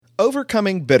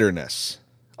Overcoming Bitterness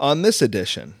on this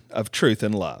edition of Truth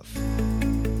and Love.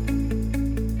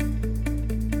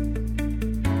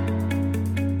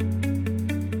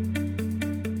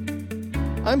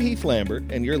 I'm Heath Lambert,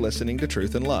 and you're listening to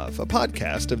Truth and Love, a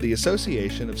podcast of the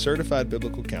Association of Certified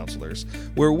Biblical Counselors,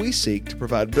 where we seek to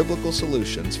provide biblical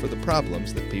solutions for the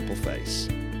problems that people face.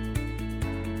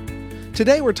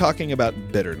 Today we're talking about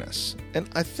bitterness, and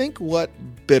I think what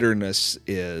bitterness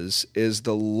is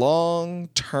the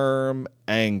long-term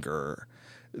anger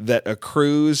that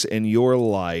accrues in your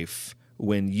life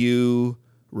when you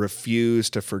refuse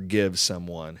to forgive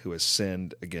someone who has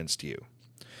sinned against you.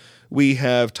 We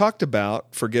have talked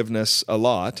about forgiveness a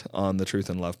lot on the Truth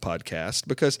and Love podcast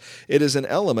because it is an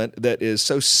element that is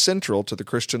so central to the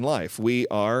Christian life. We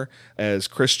are, as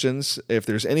Christians, if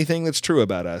there's anything that's true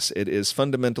about us, it is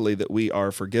fundamentally that we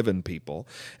are forgiven people.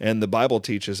 And the Bible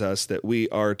teaches us that we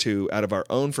are to, out of our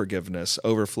own forgiveness,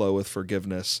 overflow with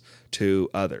forgiveness to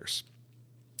others.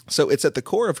 So it's at the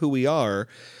core of who we are,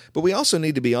 but we also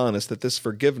need to be honest that this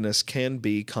forgiveness can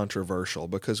be controversial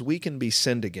because we can be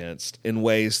sinned against in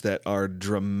ways that are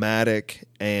dramatic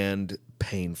and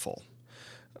painful.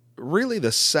 Really,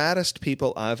 the saddest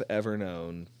people I've ever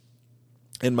known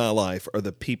in my life are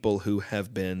the people who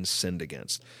have been sinned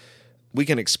against. We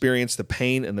can experience the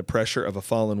pain and the pressure of a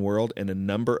fallen world in a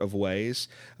number of ways,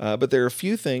 but there are a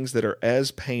few things that are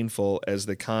as painful as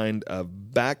the kind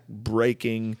of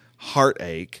back-breaking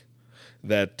heartache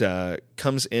that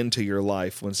comes into your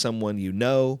life when someone you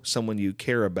know, someone you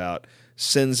care about,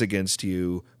 sins against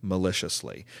you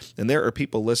maliciously. And there are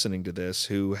people listening to this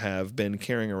who have been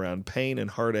carrying around pain and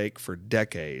heartache for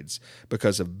decades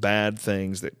because of bad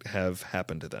things that have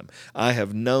happened to them. I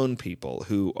have known people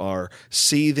who are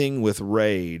seething with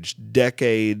rage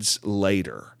decades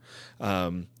later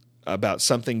about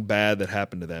something bad that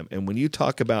happened to them. And when you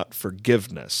talk about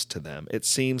forgiveness to them, it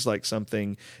seems like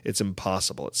it's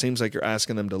impossible. It seems like you're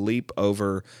asking them to leap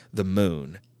over the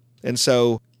moon. And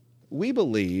so we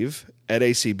believe at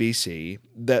ACBC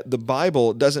that the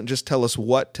Bible doesn't just tell us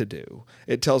what to do,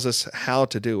 it tells us how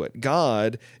to do it.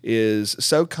 God is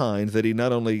so kind that He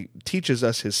not only teaches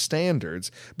us His standards,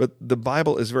 but the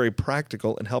Bible is very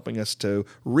practical in helping us to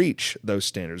reach those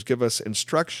standards, give us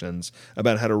instructions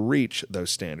about how to reach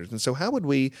those standards. And so how would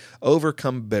we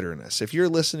overcome bitterness? If you're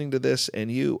listening to this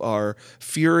and you are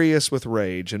furious with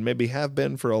rage, and maybe have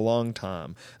been for a long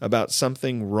time, about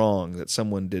something wrong that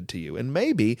someone did to you, and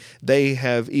maybe they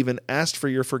have even asked for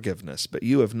your forgiveness, but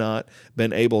you have not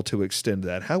been able to extend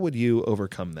that, how would you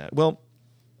overcome that? Well,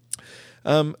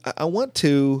 I want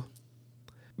to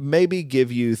maybe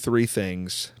give you three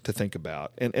things to think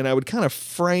about, and I would kind of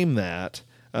frame that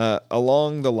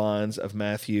along the lines of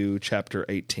Matthew chapter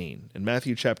 18. In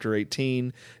Matthew chapter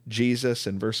 18, Jesus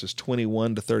in verses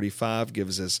 21 to 35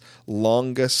 gives his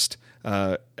longest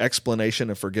explanation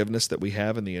of forgiveness that we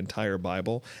have in the entire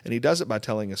Bible, and he does it by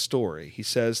telling a story. He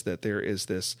says that there is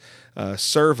this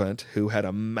servant who had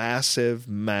a massive,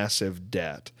 massive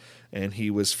debt, and he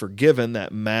was forgiven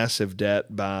that massive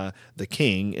debt by the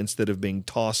king instead of being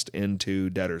tossed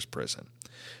into debtor's prison.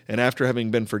 And after having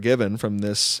been forgiven from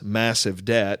this massive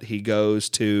debt, he goes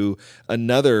to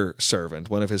another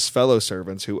servant, one of his fellow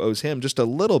servants, who owes him just a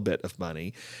little bit of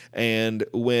money. And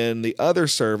when the other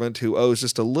servant, who owes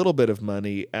just a little bit of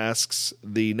money, asks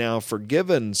the now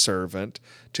forgiven servant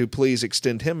to please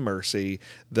extend him mercy,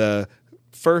 the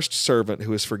first servant,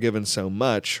 who is forgiven so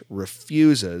much,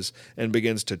 refuses and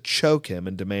begins to choke him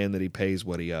and demand that he pays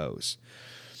what he owes.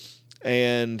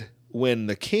 And when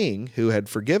the king, who had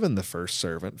forgiven the first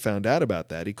servant, found out about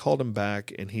that, he called him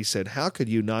back and he said, "How could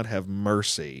you not have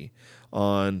mercy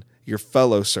on your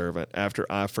fellow servant after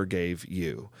I forgave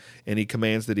you?" And he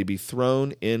commands that he be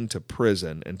thrown into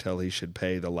prison until he should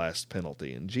pay the last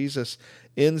penalty. And Jesus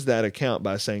ends that account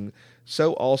by saying,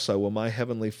 "So also will my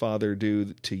heavenly Father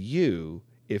do to you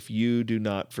if you do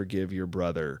not forgive your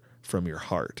brother from your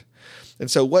heart." And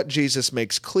so what Jesus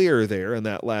makes clear there in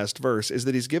that last verse is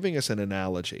that he's giving us an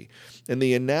analogy. And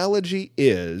the analogy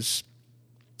is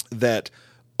that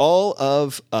all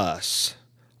of us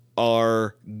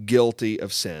are guilty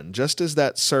of sin. Just as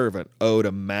that servant owed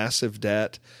a massive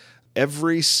debt,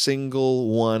 every single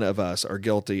one of us are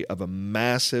guilty of a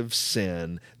massive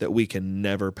sin that we can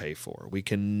never pay for. We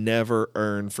can never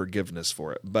earn forgiveness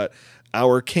for it. But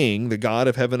our King, the God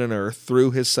of heaven and earth,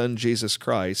 through his Son Jesus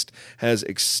Christ, has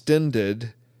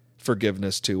extended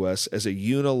forgiveness to us as a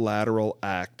unilateral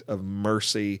act of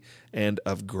mercy and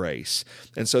of grace.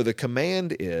 And so the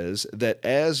command is that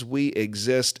as we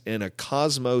exist in a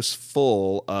cosmos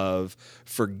full of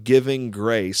forgiving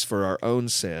grace for our own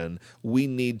sin, we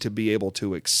need to be able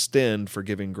to extend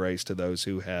forgiving grace to those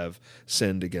who have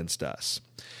sinned against us.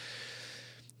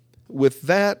 With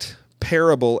that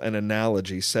parable and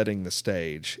analogy setting the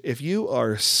stage, if you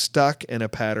are stuck in a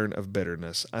pattern of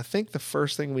bitterness, I think the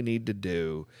first thing we need to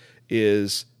do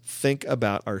is think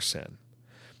about our sin.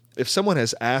 If someone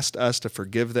has asked us to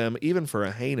forgive them, even for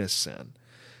a heinous sin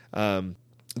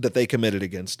that they committed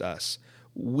against us,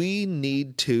 we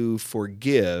need to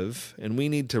forgive and we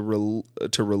need to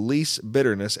release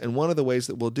bitterness. And one of the ways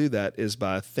that we'll do that is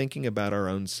by thinking about our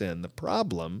own sin. The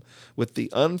problem with the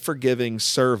unforgiving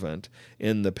servant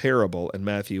in the parable in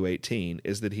Matthew 18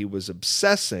 is that he was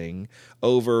obsessing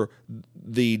over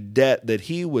the debt that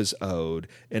he was owed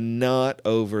and not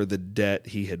over the debt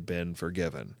he had been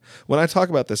forgiven. When I talk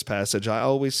about this passage, I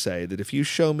always say that if you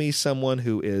show me someone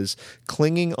who is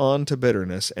clinging on to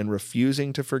bitterness and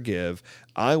refusing to forgive,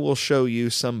 I will show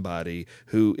you somebody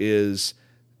who is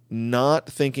not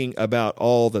thinking about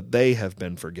all that they have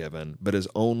been forgiven, but is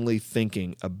only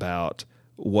thinking about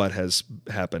what has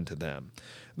happened to them.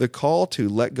 The call to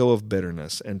let go of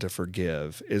bitterness and to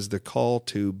forgive is the call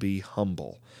to be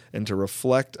humble and to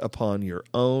reflect upon your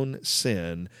own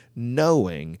sin,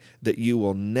 knowing that you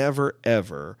will never,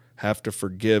 ever have to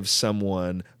forgive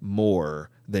someone more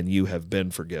than you have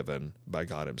been forgiven by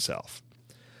God Himself.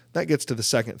 That gets to the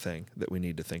second thing that we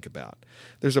need to think about.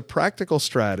 There's a practical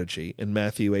strategy in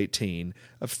Matthew 18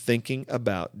 of thinking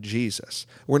about Jesus.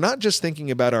 We're not just thinking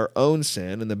about our own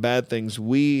sin and the bad things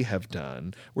we have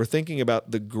done. We're thinking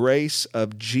about the grace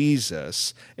of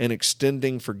Jesus and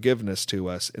extending forgiveness to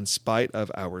us in spite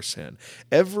of our sin.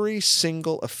 Every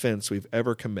single offense we've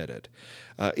ever committed,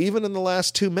 even in the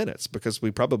last 2 minutes, because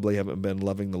we probably haven't been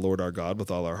loving the Lord our God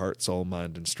with all our heart, soul,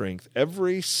 mind, and strength,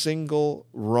 every single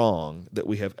wrong that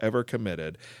we have ever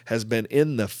committed has been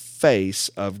in the face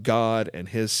of God and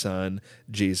His Son,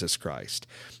 Jesus Christ.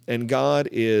 And God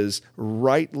is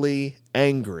rightly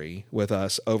angry with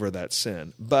us over that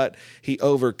sin, but He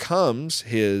overcomes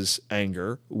His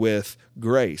anger with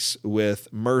grace, with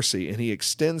mercy, and He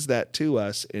extends that to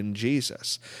us in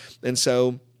Jesus. And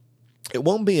so it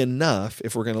won't be enough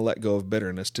if we're going to let go of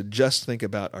bitterness to just think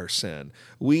about our sin.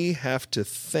 We have to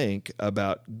think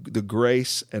about the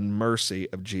grace and mercy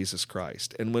of Jesus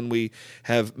Christ. And when we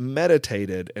have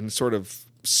meditated and sort of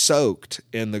soaked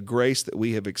in the grace that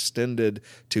we have extended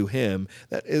to Him,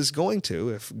 that is going to,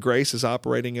 if grace is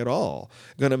operating at all,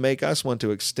 going to make us want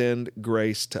to extend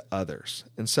grace to others.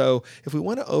 And so if we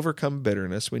want to overcome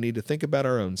bitterness, we need to think about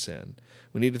our own sin.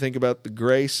 We need to think about the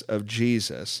grace of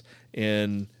Jesus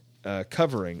in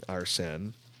covering our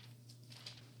sin.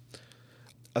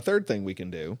 A third thing we can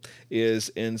do is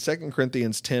in 2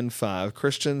 Corinthians 10:5,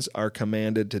 Christians are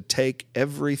commanded to take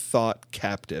every thought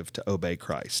captive to obey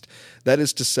Christ. That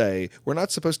is to say, we're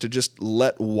not supposed to just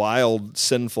let wild,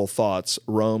 sinful thoughts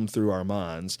roam through our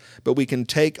minds, but we can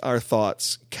take our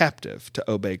thoughts captive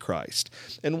to obey Christ.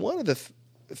 And one of the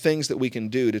things that we can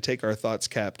do to take our thoughts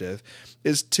captive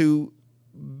is to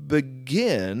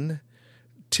begin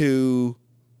to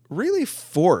really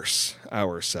force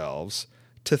ourselves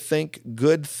to think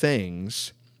good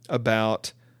things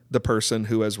about the person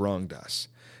who has wronged us.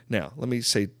 Now, let me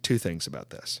say two things about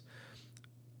this.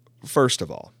 First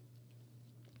of all,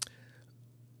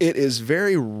 it is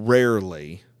very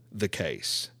rarely the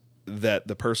case that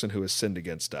the person who has sinned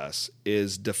against us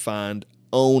is defined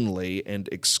only and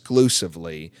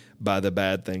exclusively by the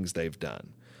bad things they've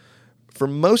done. For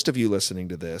most of you listening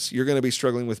to this, you're going to be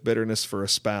struggling with bitterness for a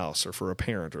spouse or for a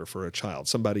parent or for a child,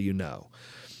 somebody you know.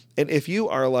 And if you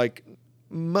are like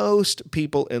most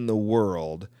people in the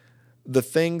world, the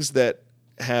things that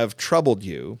have troubled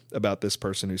you about this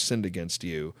person who sinned against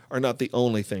you are not the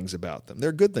only things about them. There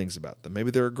are good things about them.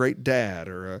 Maybe they're a great dad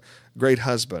or a great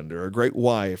husband or a great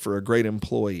wife or a great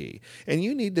employee. And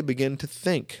you need to begin to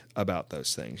think about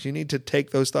those things. You need to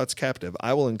take those thoughts captive.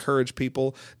 I will encourage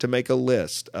people to make a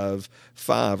list of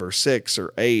 5 or 6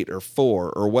 or 8 or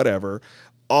 4 or whatever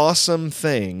awesome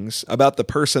things about the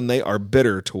person they are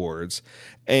bitter towards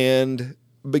and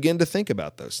begin to think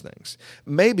about those things.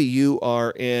 Maybe you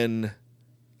are in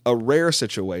a rare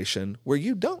situation where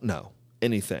you don't know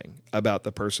anything about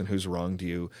the person who's wronged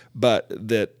you, but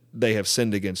that they have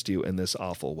sinned against you in this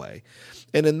awful way.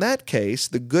 And in that case,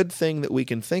 the good thing that we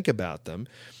can think about them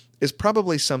is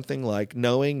probably something like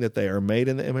knowing that they are made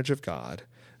in the image of God,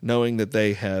 knowing that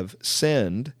they have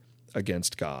sinned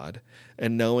against God,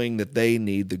 and knowing that they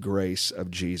need the grace of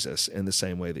Jesus in the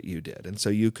same way that you did. And so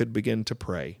you could begin to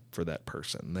pray for that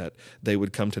person, that they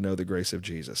would come to know the grace of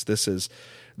Jesus. This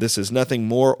is nothing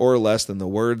more or less than the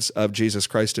words of Jesus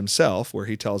Christ himself, where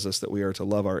he tells us that we are to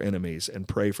love our enemies and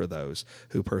pray for those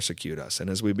who persecute us. And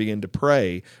as we begin to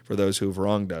pray for those who have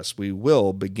wronged us, we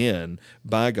will begin,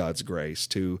 by God's grace,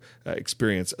 to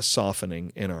experience a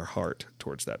softening in our heart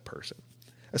towards that person.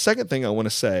 A second thing I want to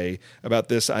say about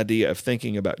this idea of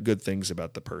thinking about good things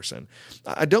about the person.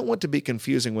 I don't want to be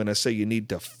confusing when I say you need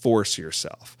to force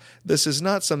yourself. This is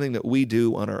not something that we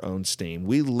do on our own steam.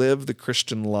 We live the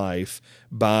Christian life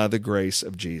by the grace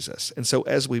of Jesus. And so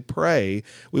as we pray,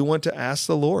 we want to ask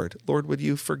the Lord, Lord, would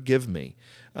you forgive me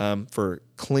for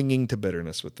clinging to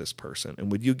bitterness with this person? And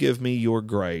would you give me your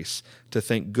grace to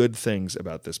think good things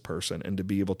about this person and to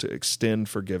be able to extend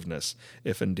forgiveness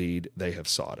if indeed they have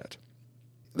sought it?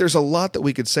 There's a lot that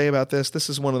we could say about this. This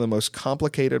is one of the most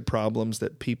complicated problems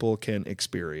that people can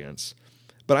experience.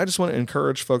 But I just want to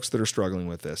encourage folks that are struggling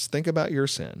with this. Think about your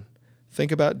sin. Think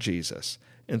about Jesus.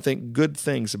 And think good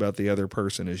things about the other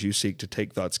person as you seek to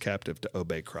take thoughts captive to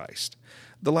obey Christ.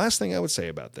 The last thing I would say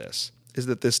about this is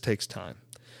that this takes time.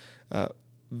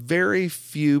 Very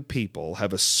few people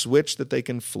have a switch that they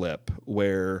can flip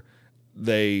where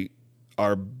they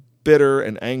are bitter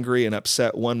and angry and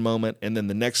upset one moment, and then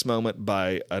the next moment,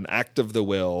 by an act of the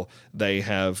will, they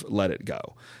have let it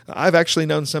go. I've actually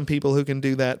known some people who can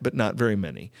do that, but not very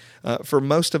many. For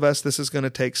most of us, this is going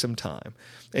to take some time.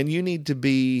 And you need to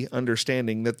be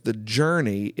understanding that the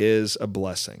journey is a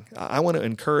blessing. I want to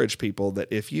encourage people that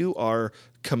if you are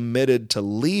committed to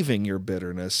leaving your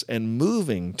bitterness and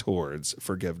moving towards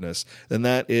forgiveness, then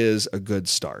that is a good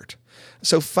start.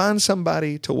 So find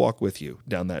somebody to walk with you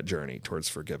down that journey towards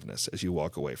forgiveness as you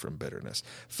walk away from bitterness.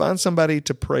 Find somebody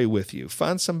to pray with you.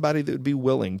 Find somebody that would be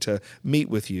willing to meet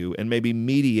with you and maybe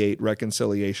mediate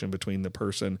reconciliation between the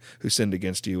person who sinned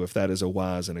against you, if that is a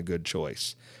wise and a good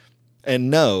choice. And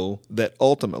know that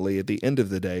ultimately, at the end of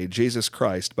the day, Jesus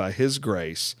Christ, by his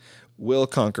grace, will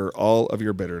conquer all of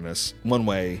your bitterness one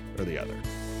way or the other.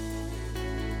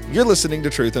 You're listening to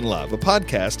Truth and Love, a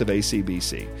podcast of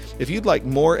ACBC. If you'd like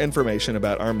more information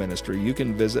about our ministry, you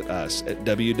can visit us at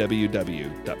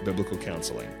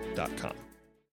www.biblicalcounseling.com.